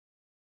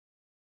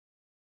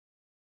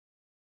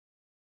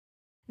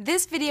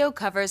This video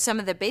covers some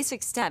of the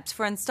basic steps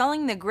for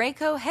installing the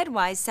Graco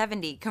HeadWise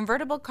 70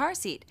 convertible car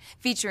seat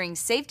featuring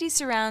safety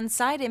surround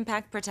side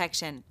impact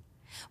protection.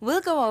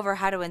 We'll go over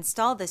how to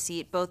install the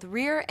seat both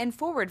rear and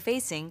forward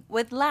facing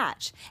with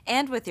Latch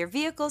and with your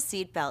vehicle's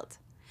seat belt.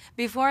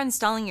 Before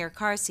installing your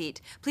car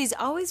seat, please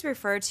always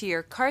refer to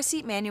your car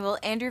seat manual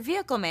and your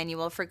vehicle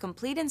manual for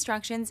complete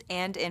instructions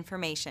and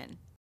information.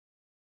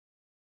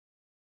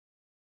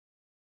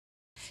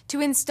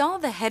 To install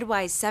the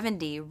HeadWise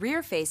 70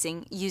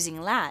 rear-facing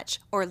using Latch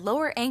or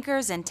lower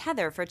anchors and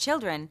tether for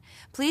children,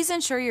 please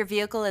ensure your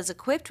vehicle is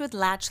equipped with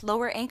Latch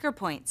lower anchor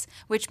points,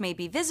 which may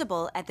be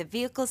visible at the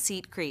vehicle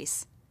seat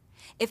crease.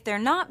 If they're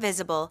not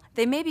visible,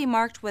 they may be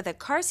marked with a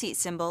car seat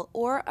symbol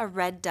or a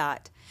red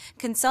dot.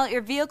 Consult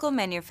your vehicle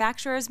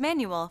manufacturer's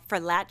manual for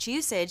Latch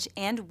usage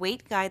and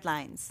weight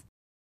guidelines.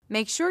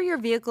 Make sure your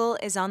vehicle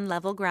is on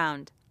level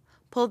ground.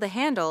 Pull the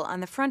handle on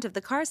the front of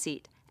the car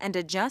seat and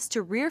adjust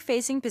to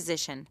rear-facing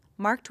position,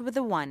 marked with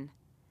a 1.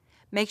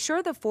 Make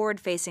sure the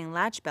forward-facing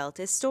latch belt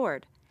is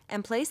stored,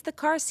 and place the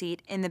car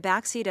seat in the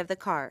back seat of the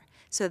car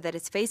so that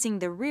it's facing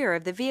the rear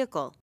of the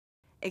vehicle.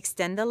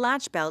 Extend the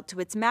latch belt to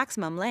its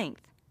maximum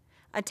length.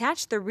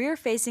 Attach the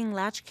rear-facing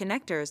latch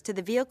connectors to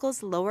the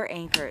vehicle's lower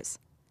anchors.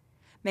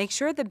 Make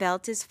sure the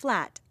belt is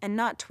flat and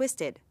not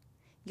twisted.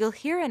 You'll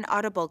hear an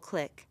audible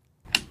click.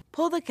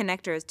 Pull the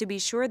connectors to be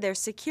sure they're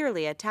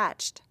securely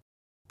attached.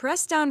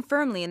 Press down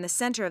firmly in the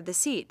center of the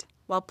seat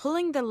while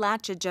pulling the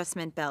latch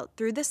adjustment belt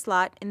through the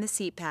slot in the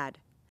seat pad.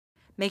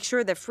 Make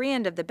sure the free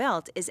end of the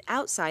belt is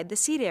outside the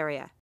seat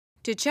area.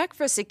 To check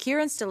for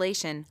secure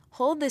installation,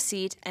 hold the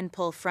seat and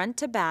pull front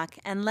to back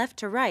and left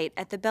to right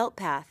at the belt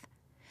path.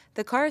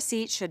 The car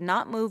seat should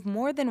not move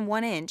more than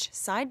 1 inch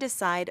side to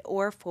side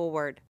or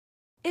forward.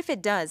 If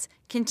it does,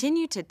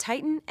 continue to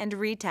tighten and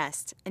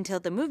retest until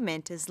the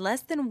movement is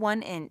less than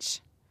 1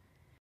 inch.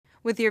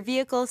 With your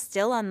vehicle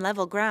still on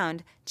level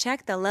ground,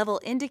 check the level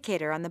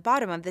indicator on the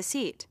bottom of the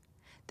seat.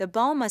 The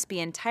ball must be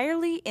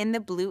entirely in the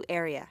blue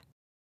area.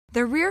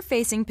 The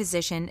rear-facing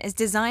position is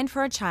designed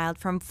for a child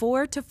from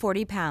 4 to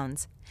 40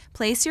 pounds.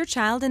 Place your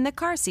child in the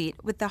car seat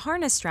with the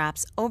harness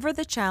straps over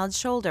the child's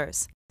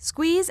shoulders.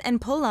 Squeeze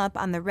and pull up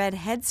on the red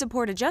head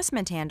support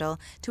adjustment handle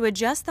to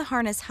adjust the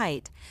harness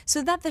height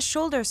so that the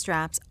shoulder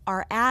straps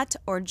are at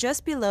or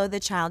just below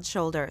the child's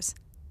shoulders.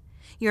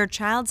 Your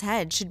child's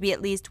head should be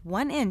at least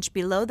 1 inch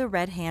below the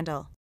red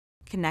handle.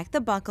 Connect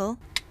the buckle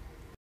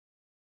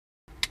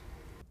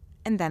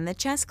and then the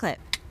chest clip.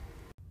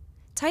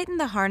 Tighten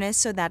the harness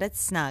so that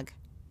it's snug.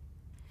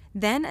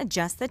 Then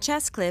adjust the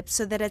chest clip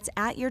so that it's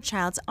at your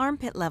child's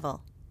armpit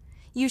level.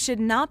 You should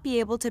not be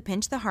able to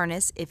pinch the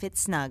harness if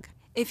it's snug.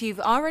 If you've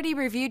already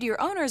reviewed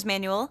your owner's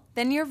manual,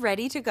 then you're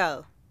ready to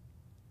go.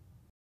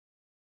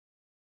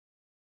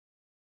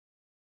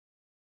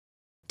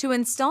 To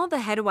install the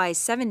HeadWise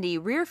 70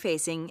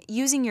 rear-facing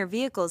using your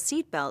vehicle's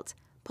seat belt,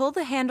 pull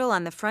the handle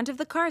on the front of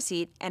the car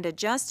seat and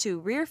adjust to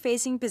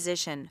rear-facing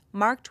position,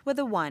 marked with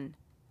a 1.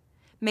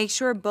 Make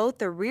sure both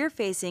the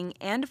rear-facing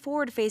and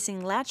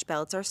forward-facing latch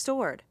belts are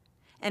stored,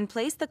 and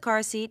place the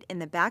car seat in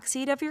the back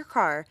seat of your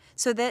car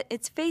so that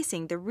it's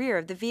facing the rear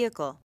of the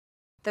vehicle.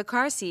 The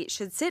car seat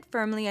should sit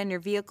firmly on your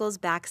vehicle's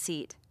back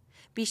seat.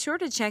 Be sure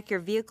to check your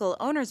vehicle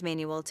owner's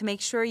manual to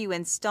make sure you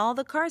install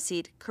the car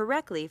seat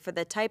correctly for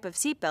the type of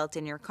seat belt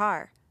in your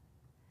car.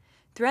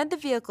 Thread the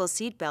vehicle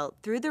seat belt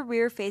through the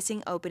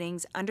rear-facing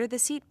openings under the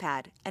seat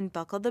pad and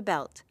buckle the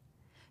belt.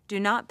 Do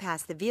not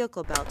pass the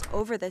vehicle belt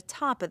over the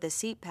top of the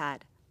seat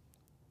pad.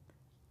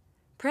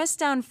 Press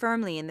down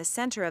firmly in the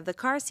center of the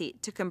car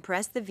seat to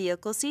compress the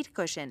vehicle seat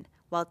cushion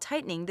while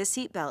tightening the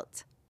seat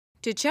belt.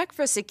 To check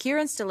for secure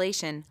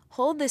installation,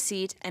 hold the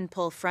seat and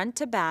pull front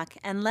to back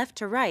and left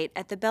to right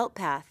at the belt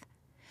path.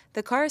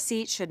 The car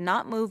seat should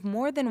not move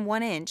more than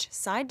 1 inch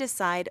side to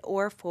side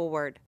or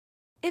forward.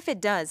 If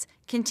it does,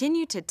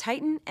 continue to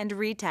tighten and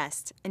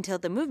retest until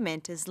the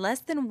movement is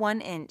less than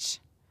 1 inch.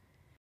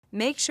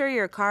 Make sure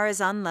your car is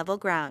on level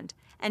ground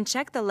and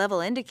check the level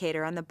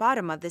indicator on the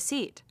bottom of the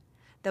seat.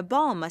 The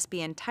ball must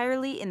be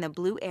entirely in the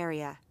blue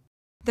area.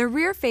 The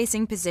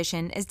rear-facing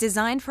position is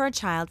designed for a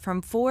child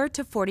from 4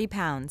 to 40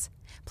 pounds.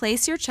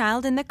 Place your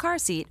child in the car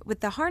seat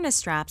with the harness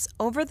straps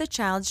over the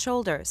child's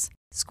shoulders.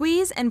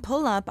 Squeeze and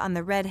pull up on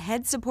the red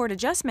head support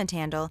adjustment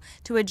handle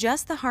to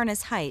adjust the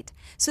harness height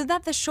so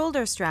that the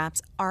shoulder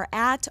straps are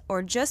at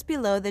or just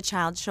below the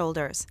child's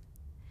shoulders.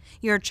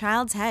 Your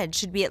child's head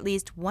should be at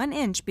least 1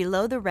 inch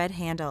below the red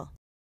handle.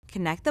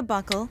 Connect the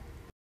buckle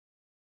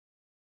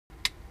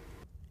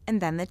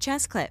and then the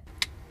chest clip.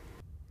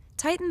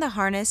 Tighten the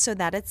harness so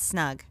that it's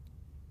snug.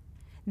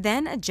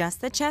 Then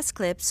adjust the chest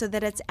clip so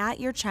that it's at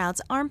your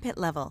child's armpit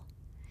level.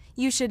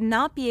 You should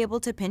not be able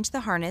to pinch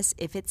the harness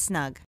if it's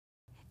snug.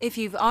 If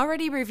you've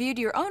already reviewed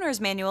your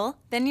owner's manual,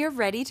 then you're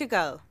ready to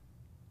go.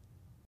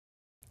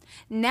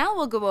 Now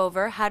we'll go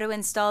over how to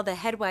install the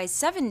HeadWise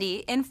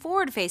 70 in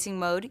forward-facing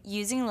mode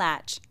using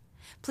Latch.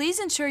 Please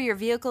ensure your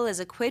vehicle is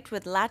equipped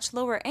with Latch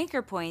lower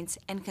anchor points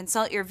and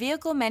consult your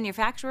vehicle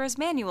manufacturer's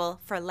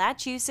manual for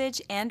Latch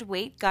usage and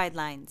weight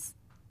guidelines.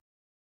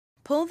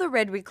 Pull the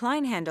red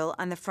recline handle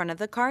on the front of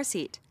the car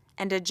seat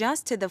and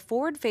adjust to the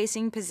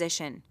forward-facing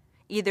position,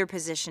 either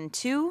position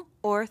 2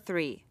 or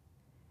 3.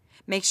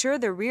 Make sure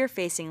the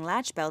rear-facing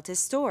latch belt is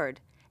stored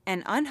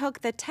and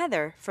unhook the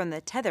tether from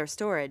the tether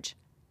storage.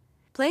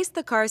 Place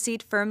the car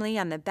seat firmly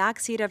on the back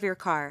seat of your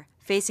car,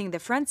 facing the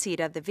front seat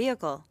of the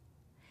vehicle.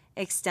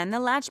 Extend the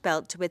latch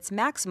belt to its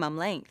maximum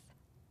length.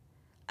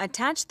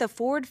 Attach the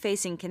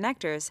forward-facing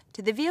connectors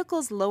to the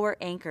vehicle's lower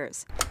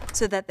anchors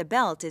so that the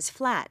belt is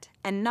flat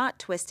and not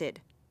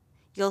twisted.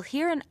 You'll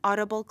hear an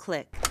audible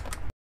click.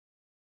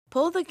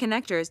 Pull the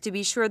connectors to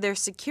be sure they're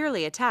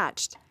securely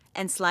attached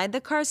and slide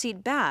the car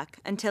seat back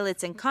until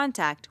it's in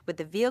contact with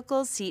the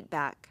vehicle's seat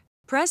back.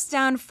 Press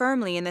down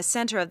firmly in the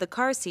center of the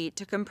car seat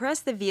to compress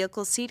the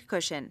vehicle's seat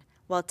cushion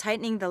while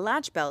tightening the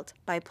latch belt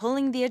by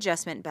pulling the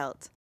adjustment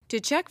belt. To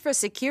check for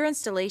secure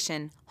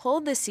installation,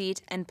 hold the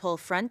seat and pull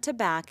front to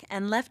back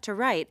and left to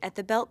right at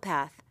the belt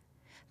path.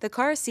 The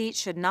car seat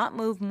should not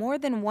move more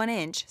than 1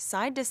 inch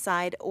side to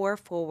side or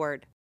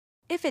forward.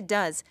 If it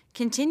does,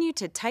 continue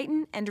to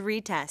tighten and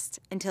retest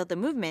until the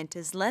movement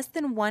is less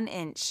than 1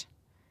 inch.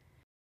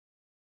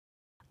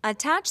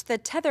 Attach the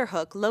tether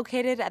hook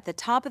located at the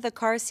top of the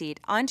car seat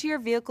onto your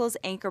vehicle's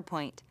anchor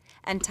point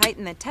and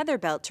tighten the tether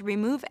belt to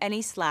remove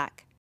any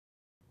slack.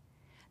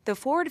 The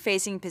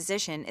forward-facing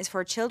position is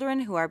for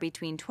children who are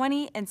between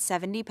 20 and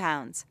 70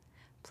 pounds.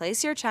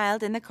 Place your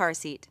child in the car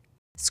seat.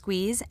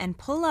 Squeeze and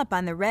pull up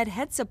on the red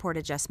head support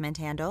adjustment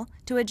handle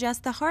to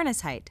adjust the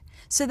harness height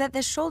so that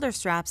the shoulder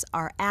straps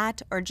are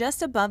at or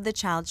just above the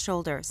child's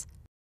shoulders.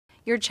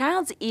 Your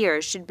child's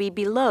ears should be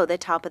below the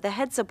top of the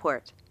head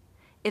support.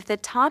 If the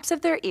tops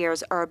of their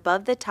ears are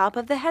above the top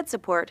of the head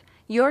support,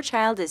 your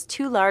child is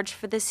too large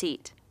for the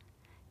seat.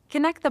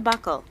 Connect the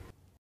buckle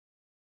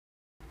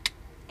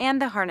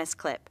and the harness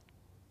clip.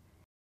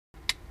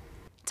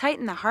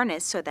 Tighten the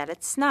harness so that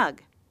it's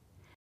snug.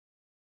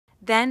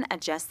 Then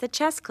adjust the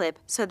chest clip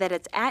so that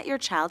it's at your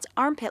child's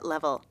armpit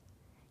level.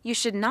 You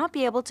should not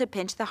be able to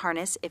pinch the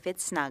harness if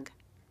it's snug.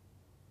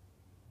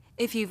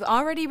 If you've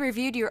already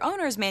reviewed your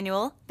owner's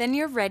manual, then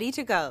you're ready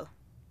to go.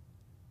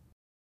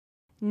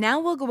 Now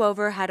we'll go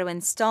over how to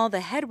install the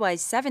HeadWise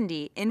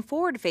 70 in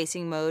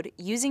forward-facing mode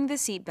using the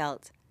seat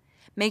belt.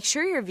 Make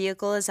sure your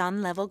vehicle is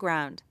on level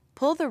ground.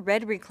 Pull the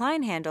red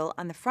recline handle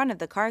on the front of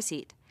the car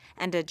seat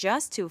and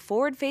adjust to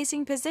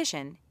forward-facing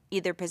position,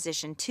 either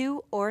position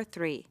 2 or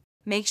 3.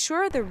 Make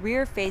sure the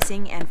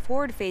rear-facing and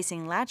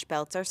forward-facing latch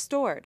belts are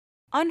stored.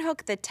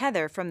 Unhook the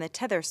tether from the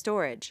tether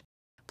storage.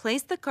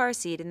 Place the car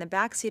seat in the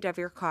back seat of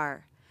your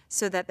car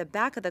so that the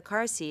back of the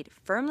car seat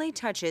firmly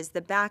touches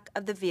the back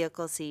of the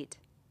vehicle seat.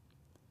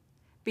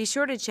 Be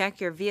sure to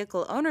check your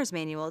vehicle owner's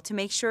manual to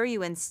make sure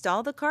you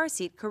install the car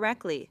seat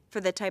correctly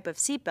for the type of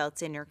seat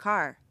belts in your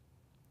car.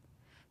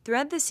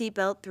 Thread the seat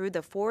belt through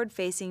the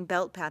forward-facing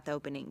belt path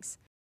openings.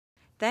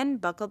 Then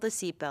buckle the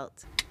seat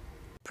belt.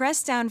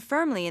 Press down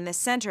firmly in the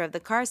center of the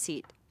car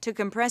seat to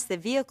compress the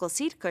vehicle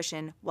seat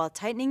cushion while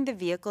tightening the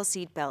vehicle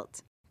seat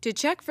belt. To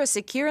check for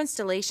secure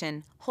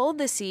installation, hold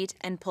the seat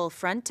and pull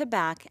front to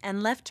back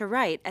and left to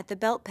right at the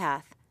belt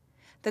path.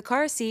 The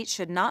car seat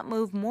should not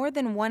move more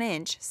than 1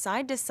 inch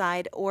side to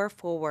side or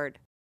forward.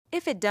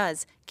 If it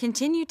does,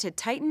 continue to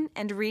tighten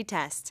and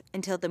retest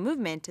until the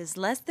movement is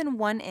less than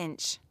 1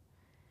 inch.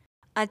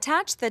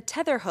 Attach the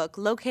tether hook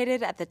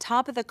located at the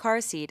top of the car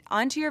seat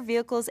onto your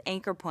vehicle's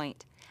anchor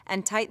point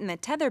and tighten the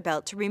tether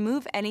belt to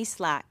remove any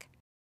slack.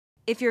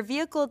 If your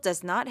vehicle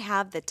does not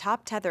have the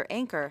top tether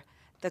anchor,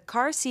 the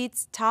car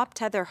seat's top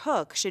tether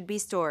hook should be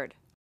stored.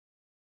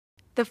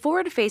 The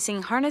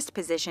forward-facing harness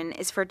position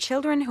is for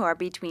children who are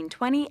between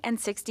 20 and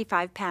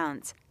 65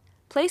 pounds.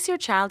 Place your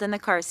child in the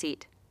car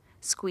seat.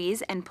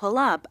 Squeeze and pull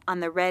up on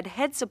the red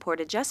head support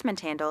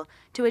adjustment handle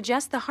to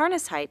adjust the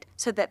harness height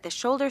so that the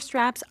shoulder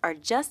straps are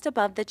just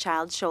above the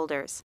child's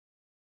shoulders.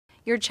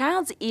 Your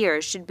child's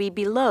ears should be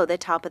below the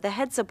top of the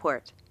head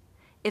support.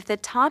 If the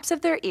tops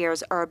of their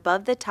ears are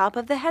above the top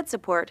of the head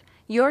support,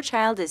 your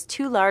child is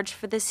too large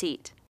for the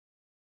seat.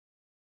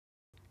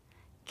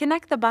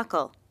 Connect the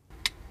buckle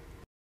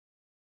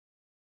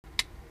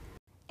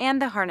and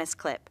the harness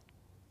clip.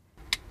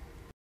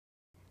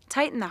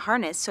 Tighten the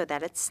harness so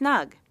that it's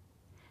snug.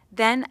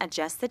 Then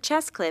adjust the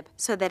chest clip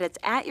so that it's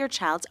at your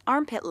child's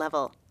armpit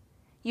level.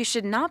 You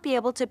should not be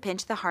able to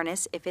pinch the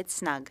harness if it's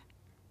snug.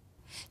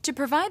 To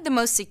provide the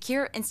most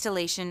secure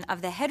installation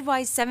of the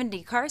HeadWise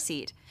 70 car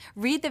seat,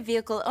 read the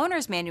vehicle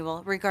owner's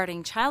manual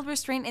regarding child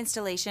restraint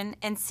installation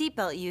and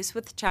seatbelt use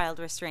with child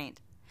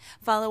restraint.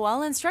 Follow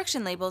all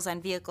instruction labels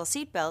on vehicle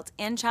seatbelt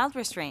and child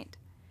restraint.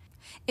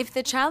 If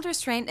the child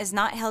restraint is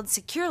not held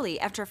securely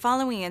after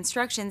following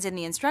instructions in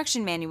the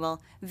instruction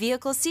manual,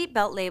 vehicle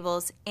seatbelt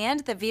labels,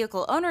 and the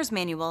vehicle owner's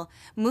manual,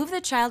 move the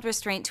child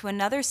restraint to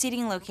another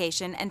seating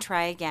location and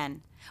try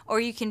again. Or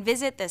you can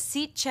visit the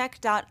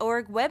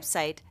seatcheck.org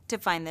website to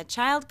find the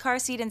child car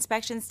seat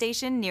inspection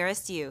station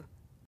nearest you.